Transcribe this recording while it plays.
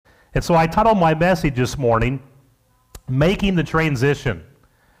And so I titled my message this morning, Making the Transition.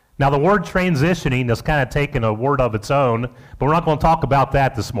 Now the word transitioning has kind of taken a word of its own, but we're not going to talk about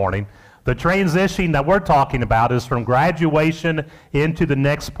that this morning. The transition that we're talking about is from graduation into the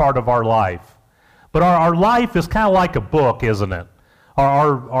next part of our life. But our life is kind of like a book, isn't it?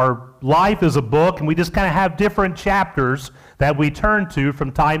 Our life is a book, and we just kind of have different chapters that we turn to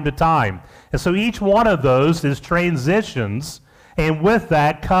from time to time. And so each one of those is transitions, and with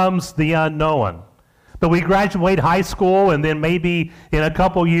that comes the unknown. But we graduate high school, and then maybe in a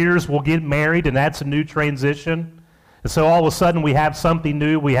couple years we'll get married, and that's a new transition. And so all of a sudden we have something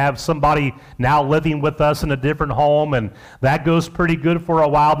new. We have somebody now living with us in a different home, and that goes pretty good for a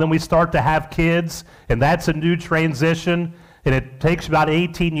while. Then we start to have kids, and that's a new transition. And it takes about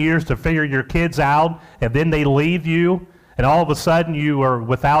 18 years to figure your kids out, and then they leave you, and all of a sudden you are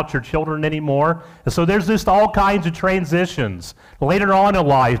without your children anymore. And so there's just all kinds of transitions. Later on in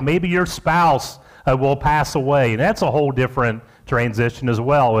life, maybe your spouse will pass away, and that's a whole different transition as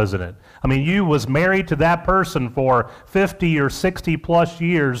well, isn't it? I mean, you was married to that person for 50 or 60 plus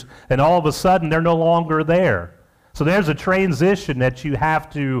years, and all of a sudden they're no longer there. So there's a transition that you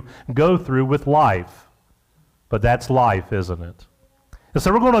have to go through with life. But that's life, isn't it? And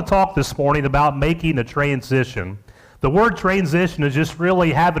so we're going to talk this morning about making a transition. The word transition is just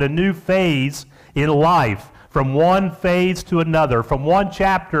really having a new phase in life, from one phase to another, from one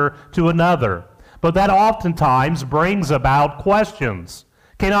chapter to another. But that oftentimes brings about questions.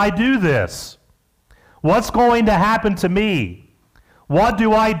 Can I do this? What's going to happen to me? What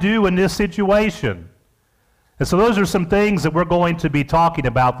do I do in this situation? And so those are some things that we're going to be talking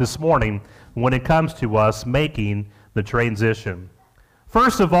about this morning when it comes to us making the transition.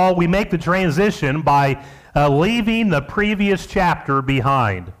 First of all, we make the transition by leaving the previous chapter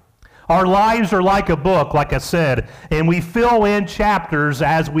behind. Our lives are like a book, like I said, and we fill in chapters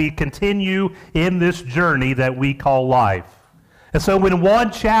as we continue in this journey that we call life. And so when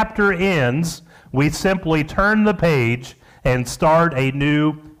one chapter ends, we simply turn the page and start a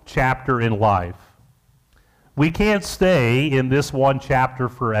new chapter in life. We can't stay in this one chapter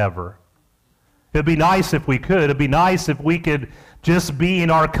forever. It'd be nice if we could. It'd be nice if we could just be in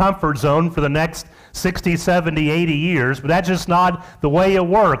our comfort zone for the next 60, 70, 80 years, but that's just not the way it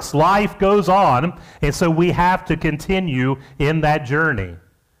works. Life goes on, and so we have to continue in that journey.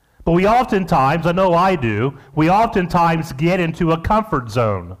 But we oftentimes, I know I do, we oftentimes get into a comfort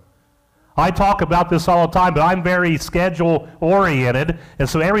zone. I talk about this all the time, but I'm very schedule-oriented, and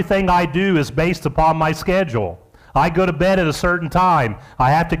so everything I do is based upon my schedule. I go to bed at a certain time.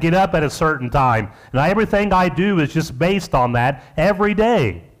 I have to get up at a certain time. And everything I do is just based on that every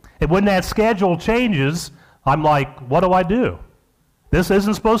day. And when that schedule changes, I'm like, what do I do? This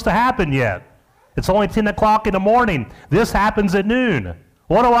isn't supposed to happen yet. It's only 10 o'clock in the morning. This happens at noon.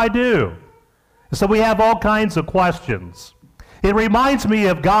 What do I do? So we have all kinds of questions. It reminds me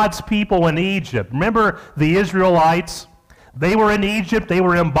of God's people in Egypt. Remember the Israelites? They were in Egypt. They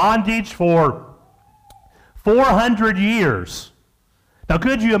were in bondage for 400 years. Now,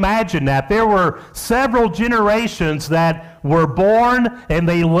 could you imagine that? There were several generations that were born and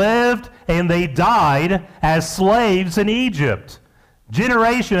they lived and they died as slaves in Egypt.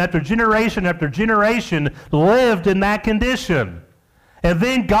 Generation after generation after generation lived in that condition. And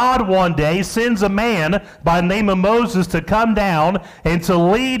then God one day sends a man by the name of Moses to come down and to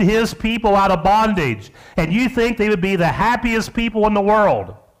lead his people out of bondage. And you think they would be the happiest people in the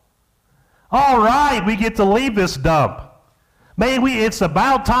world. All right, we get to leave this dump. Man, it's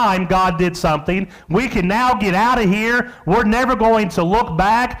about time God did something. We can now get out of here. We're never going to look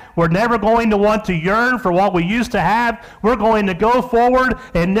back. We're never going to want to yearn for what we used to have. We're going to go forward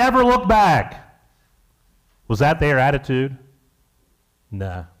and never look back. Was that their attitude?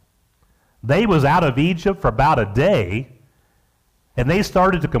 No. They was out of Egypt for about a day, and they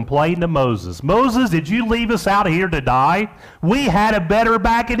started to complain to Moses. Moses, did you leave us out here to die? We had it better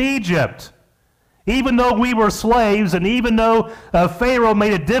back in Egypt. Even though we were slaves, and even though Pharaoh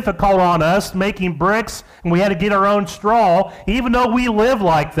made it difficult on us, making bricks, and we had to get our own straw, even though we live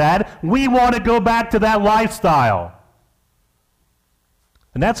like that, we want to go back to that lifestyle.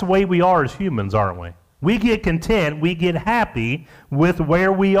 And that's the way we are as humans, aren't we? We get content, we get happy with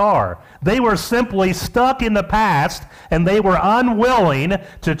where we are. They were simply stuck in the past, and they were unwilling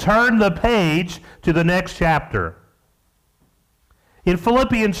to turn the page to the next chapter. In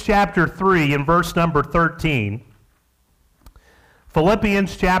Philippians chapter 3 and verse number 13,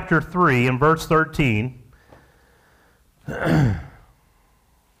 Philippians chapter 3 and verse 13,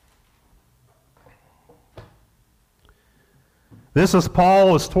 this is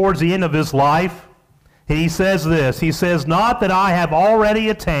Paul is towards the end of his life. He says this, he says, not that I have already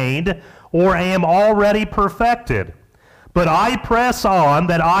attained or am already perfected, but I press on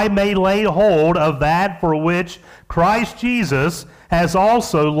that I may lay hold of that for which Christ Jesus has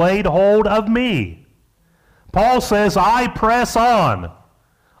also laid hold of me. Paul says, I press on.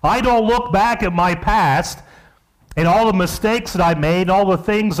 I don't look back at my past and all the mistakes that I made and all the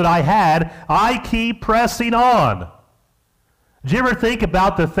things that I had. I keep pressing on. Did you ever think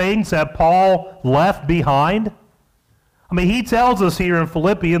about the things that Paul left behind? I mean, he tells us here in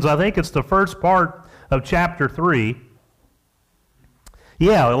Philippians, I think it's the first part of chapter 3.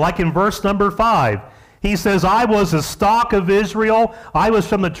 Yeah, like in verse number 5. He says, I was a stock of Israel. I was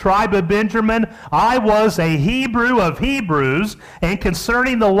from the tribe of Benjamin. I was a Hebrew of Hebrews. And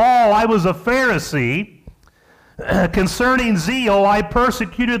concerning the law, I was a Pharisee. Concerning zeal, I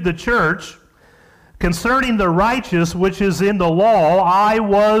persecuted the church. Concerning the righteous which is in the law, I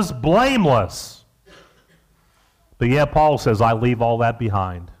was blameless. But yet Paul says, I leave all that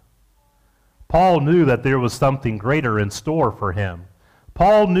behind. Paul knew that there was something greater in store for him.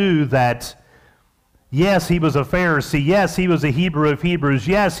 Paul knew that, yes, he was a Pharisee. Yes, he was a Hebrew of Hebrews.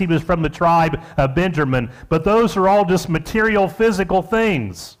 Yes, he was from the tribe of Benjamin. But those are all just material, physical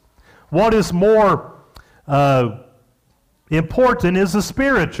things. What is more important is the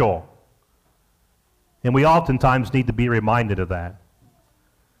spiritual. And we oftentimes need to be reminded of that.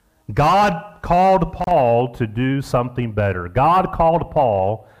 God called Paul to do something better. God called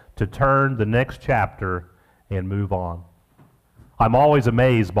Paul to turn the next chapter and move on. I'm always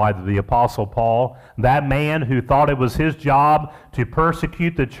amazed by the Apostle Paul, that man who thought it was his job to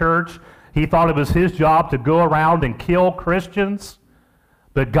persecute the church. He thought it was his job to go around and kill Christians.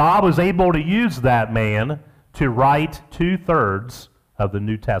 But God was able to use that man to write 2/3 of the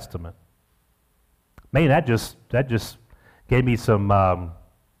New Testament. Man, that just gave me some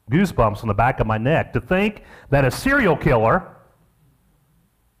goosebumps on the back of my neck to think that a serial killer,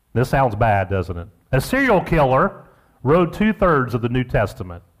 this sounds bad, doesn't it? A serial killer wrote 2/3 of the New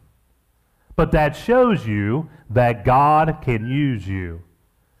Testament. But that shows you that God can use you.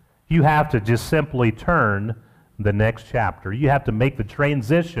 You have to just simply turn the next chapter. You have to make the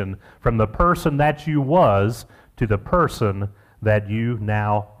transition from the person that you was to the person that you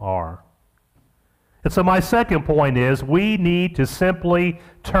now are. And so my second point is we need to simply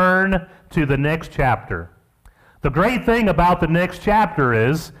turn to the next chapter. The great thing about the next chapter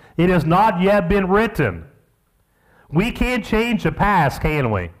is it has not yet been written. We can't change the past,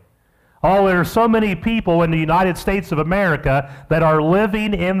 can we? Oh, there are so many people in the United States of America that are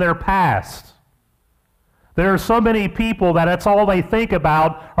living in their past. There are so many people that that's all they think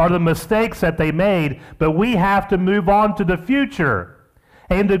about are the mistakes that they made, but we have to move on to the future.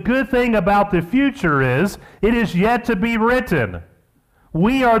 And the good thing about the future is it is yet to be written.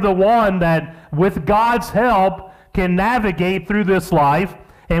 We are the one that, with God's help, can navigate through this life,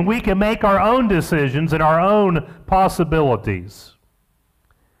 and we can make our own decisions and our own possibilities.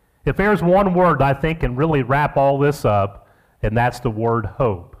 If there's one word I think can really wrap all this up, and that's the word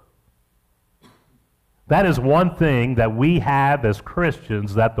hope. That is one thing that we have as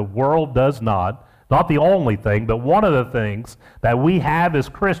Christians that the world does not. Not the only thing, but one of the things that we have as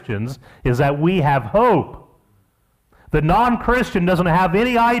Christians is that we have hope. The non-Christian doesn't have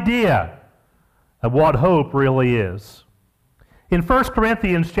any idea of what hope really is. In 1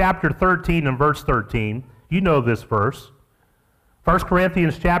 Corinthians chapter 13 and verse 13, you know this verse. 1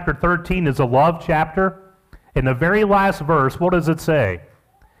 Corinthians chapter 13 is a love chapter. In the very last verse, what does it say?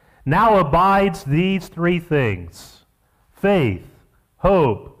 Now abides these three things: faith,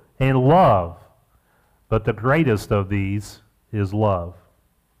 hope, and love. But the greatest of these is love.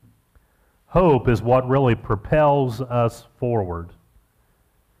 Hope is what really propels us forward.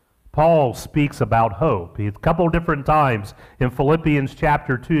 Paul speaks about hope. A couple different times in Philippians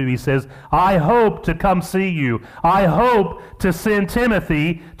chapter 2, he says, I hope to come see you. I hope to send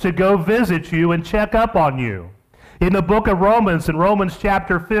Timothy to go visit you and check up on you. In the book of Romans, in Romans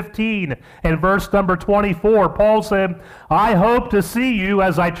chapter 15 and verse number 24, Paul said, I hope to see you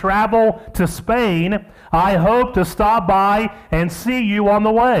as I travel to Spain. I hope to stop by and see you on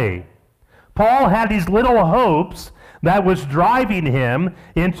the way. Paul had these little hopes that was driving him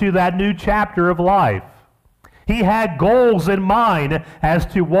into that new chapter of life. He had goals in mind as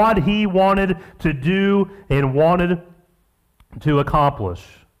to what he wanted to do and wanted to accomplish.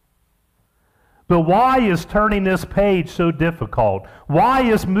 But why is turning this page so difficult? Why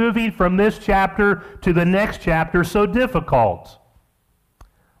is moving from this chapter to the next chapter so difficult?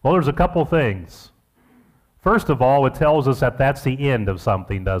 Well, there's a couple things. First of all, it tells us that that's the end of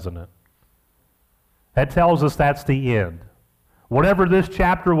something, doesn't it? That tells us that's the end. Whatever this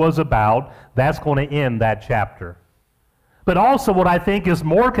chapter was about, that's going to end that chapter. But also what I think is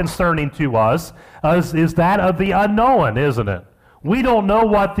more concerning to us is that of the unknown, isn't it? We don't know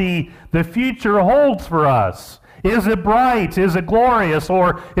what the future holds for us. Is it bright? Is it glorious?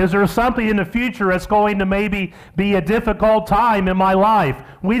 Or is there something in the future that's going to maybe be a difficult time in my life?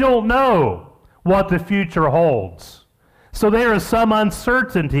 We don't know what the future holds. So there is some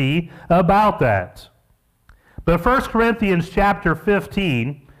uncertainty about that. But 1 Corinthians chapter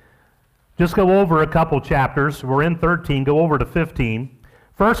 15, just go over a couple chapters. We're in 13, go over to 15.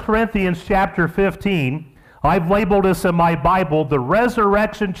 1 Corinthians chapter 15, I've labeled this in my Bible the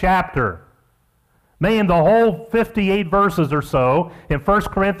resurrection chapter. Man, the whole 58 verses or so in 1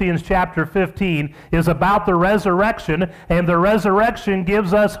 Corinthians chapter 15 is about the resurrection, and the resurrection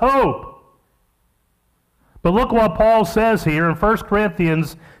gives us hope. But look what Paul says here in 1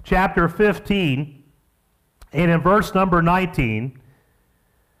 Corinthians chapter 15, and in verse number 19,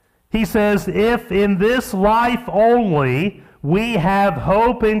 he says, if in this life only we have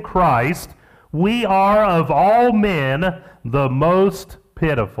hope in Christ, we are of all men the most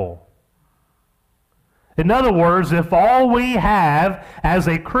pitiful. In other words, if all we have as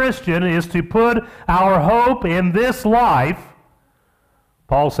a Christian is to put our hope in this life,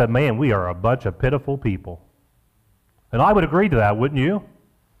 Paul said, man, we are a bunch of pitiful people. And I would agree to that, wouldn't you?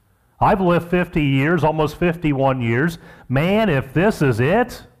 I've lived 50 years, almost 51 years. Man, if this is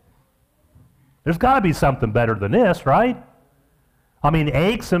it, there's got to be something better than this, right? I mean,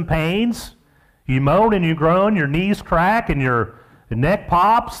 aches and pains. You moan and you groan, your knees crack and your neck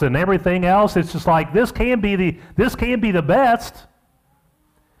pops and everything else. It's just like, this can't be the best.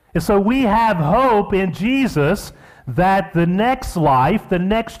 And so we have hope in Jesus that the next life, the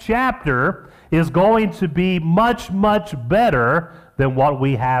next chapter, is going to be much, much better than what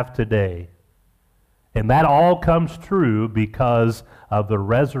we have today. And that all comes true because of the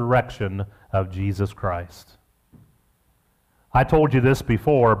resurrection of Jesus Christ. I told you this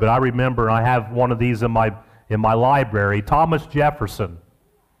before, but I remember I have one of these in my library. Thomas Jefferson,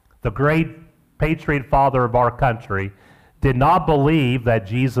 the great patriot father of our country, did not believe that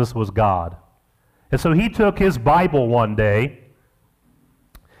Jesus was God. And so he took his Bible one day,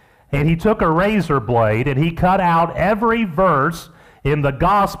 and he took a razor blade, and he cut out every verse in the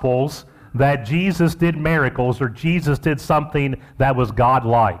Gospels that Jesus did miracles or Jesus did something that was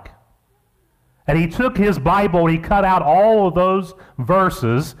God-like. And he took his Bible and he cut out all of those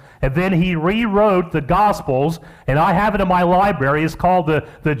verses, and then he rewrote the Gospels, and I have it in my library. It's called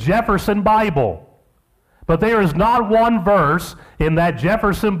the Jefferson Bible. But there is not one verse in that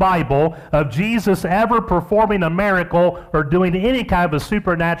Jefferson Bible of Jesus ever performing a miracle or doing any kind of a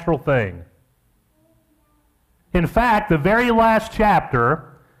supernatural thing. In fact, the very last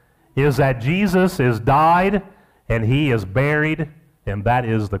chapter is that Jesus is died and he is buried, and that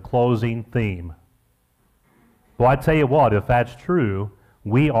is the closing theme. Well, I tell you what, if that's true,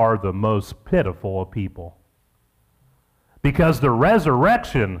 we are the most pitiful of people. Because the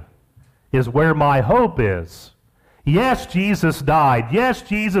resurrection is where my hope is. Yes, Jesus died. Yes,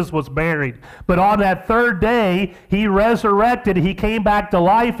 Jesus was buried. But on that third day, he resurrected. He came back to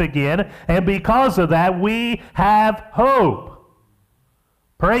life again. And because of that, we have hope.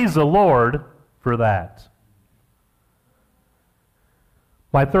 Praise the Lord for that.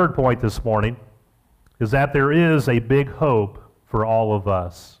 My third point this morning is that there is a big hope for all of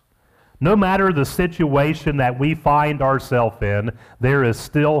us. No matter the situation that we find ourselves in, there is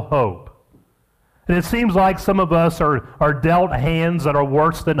still hope. And it seems like some of us are dealt hands that are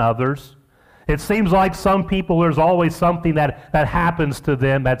worse than others. It seems like some people, there's always something that happens to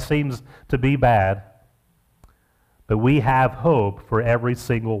them that seems to be bad. But we have hope for every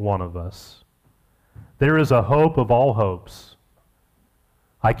single one of us. There is a hope of all hopes.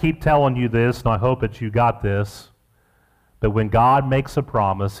 I keep telling you this, and I hope that you got this, but when God makes a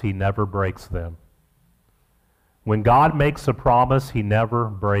promise, he never breaks them. When God makes a promise, he never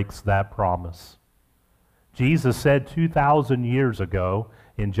breaks that promise. Jesus said 2,000 years ago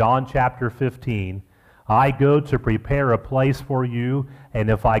in John chapter 15, I go to prepare a place for you, and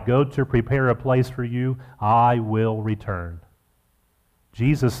if I go to prepare a place for you, I will return.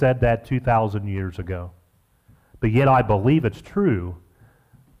 Jesus said that 2,000 years ago. But yet I believe it's true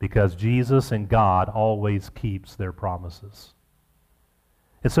because Jesus and God always keeps their promises.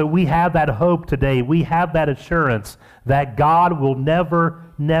 And so we have that hope today. We have that assurance that God will never,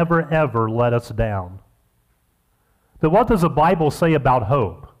 never, ever let us down. But what does the Bible say about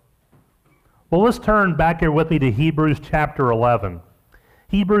hope? Well, let's turn back here with me to Hebrews chapter 11.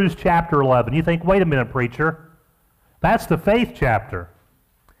 Hebrews chapter 11. You think, wait a minute, preacher. That's the faith chapter.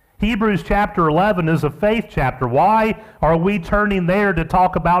 Hebrews chapter 11 is a faith chapter. Why are we turning there to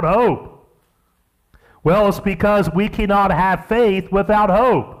talk about hope? Well, it's because we cannot have faith without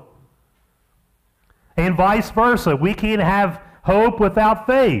hope. And vice versa. We can't have hope without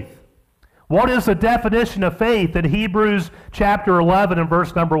faith. What is the definition of faith in Hebrews chapter 11 and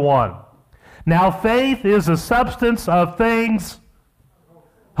verse number 1? Now faith is the substance of things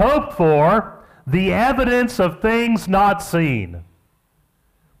hoped for, the evidence of things not seen.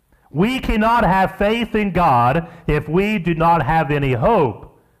 We cannot have faith in God if we do not have any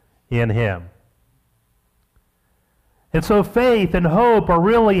hope in Him. And so faith and hope are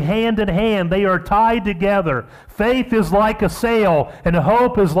really hand in hand. They are tied together. Faith is like a sail, and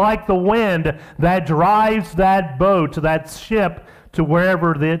hope is like the wind that drives that boat, that ship, to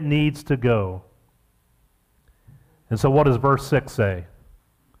wherever it needs to go. And so what does verse 6 say?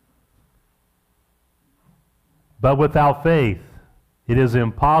 But without faith, it is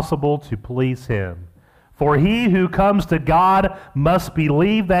impossible to please Him. For he who comes to God must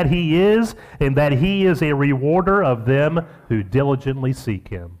believe that He is, and that He is a rewarder of them who diligently seek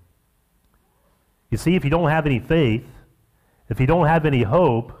Him. You see, if you don't have any faith, if you don't have any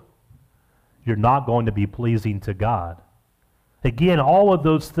hope, you're not going to be pleasing to God. Again, all of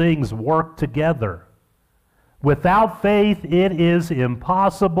those things work together. Without faith, it is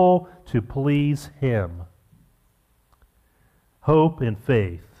impossible to please Him. Hope and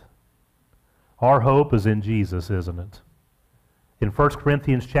faith. Our hope is in Jesus, isn't it? In 1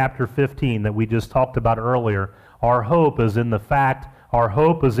 Corinthians chapter 15 that we just talked about earlier, our hope is in the fact, our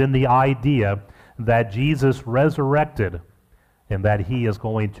hope is in the idea that Jesus resurrected and that He is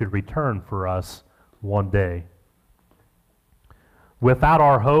going to return for us one day. Without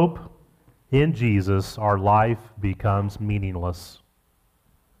our hope in Jesus, our life becomes meaningless.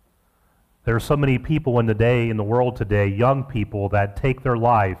 There are so many people in the world today, young people, that take their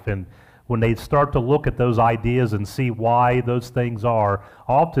life, and when they start to look at those ideas and see why those things are,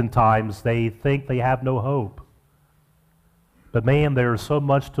 oftentimes they think they have no hope. But man, there's so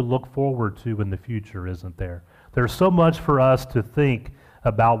much to look forward to in the future, isn't there? There's so much for us to think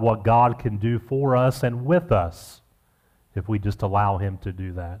about what God can do for us and with us if we just allow Him to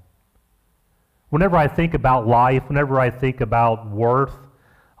do that. Whenever I think about life, whenever I think about worth,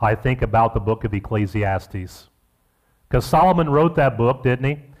 I think about the book of Ecclesiastes. Because Solomon wrote that book, didn't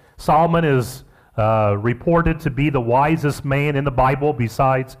he? Solomon is reported to be the wisest man in the Bible,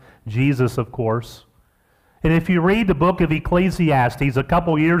 besides Jesus, of course. And if you read the book of Ecclesiastes, a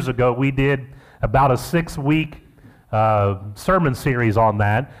couple years ago we did about a 6-week sermon series on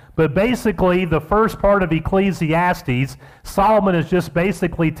that. But basically, the first part of Ecclesiastes, Solomon is just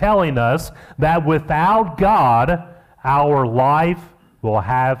basically telling us that without God, our life will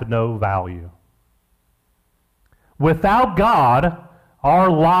have no value. Without God, our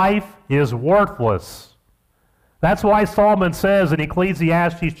life is worthless. That's why Solomon says in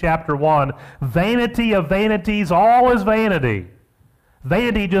Ecclesiastes chapter 1, vanity of vanities, all is vanity.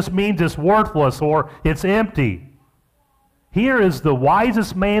 Vanity just means it's worthless or it's empty. Here is the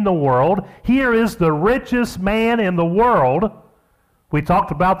wisest man in the world. Here is the richest man in the world. We talked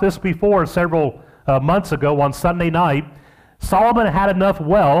about this before several months ago on Sunday night. Solomon had enough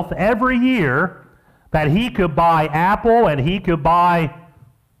wealth every year that he could buy Apple and he could buy,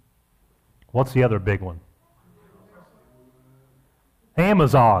 what's the other big one?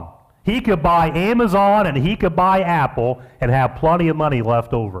 Amazon. He could buy Amazon and he could buy Apple and have plenty of money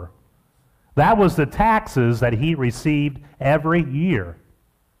left over. That was the taxes that he received every year.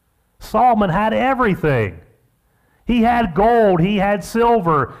 Solomon had everything. He had gold, he had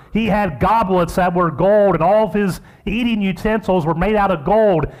silver, he had goblets that were gold, and all of his eating utensils were made out of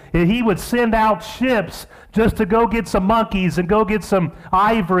gold. And he would send out ships just to go get some monkeys and go get some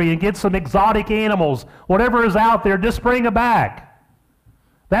ivory and get some exotic animals. Whatever is out there, just bring it back.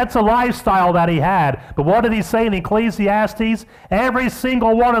 That's a lifestyle that he had. But what did he say in Ecclesiastes? Every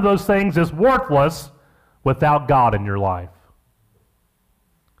single one of those things is worthless without God in your life.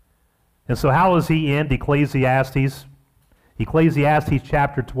 And so how does he end Ecclesiastes? Ecclesiastes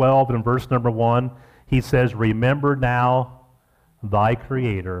chapter 12 and verse number 1, he says, remember now thy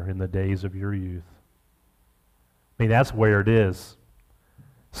Creator in the days of your youth. I mean, that's where it is.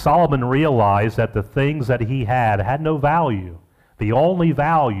 Solomon realized that the things that he had no value. The only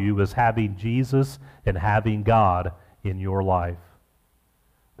value is having Jesus and having God in your life.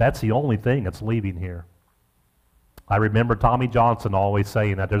 That's the only thing that's leaving here. I remember Tommy Johnson always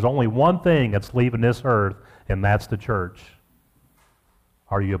saying that there's only one thing that's leaving this earth, and that's the church.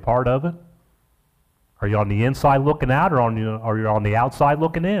 Are you a part of it? Are you on the inside looking out, or are you on the outside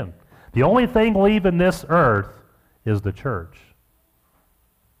looking in? The only thing leaving this earth is the church.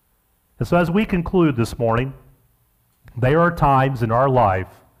 And so as we conclude this morning, there are times in our life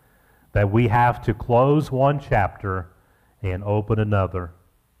that we have to close one chapter and open another.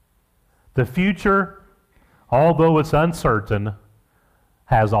 The future, although it's uncertain,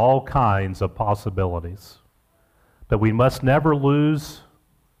 has all kinds of possibilities. But we must never lose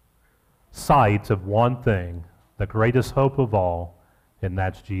sight of one thing, the greatest hope of all, and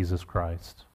that's Jesus Christ.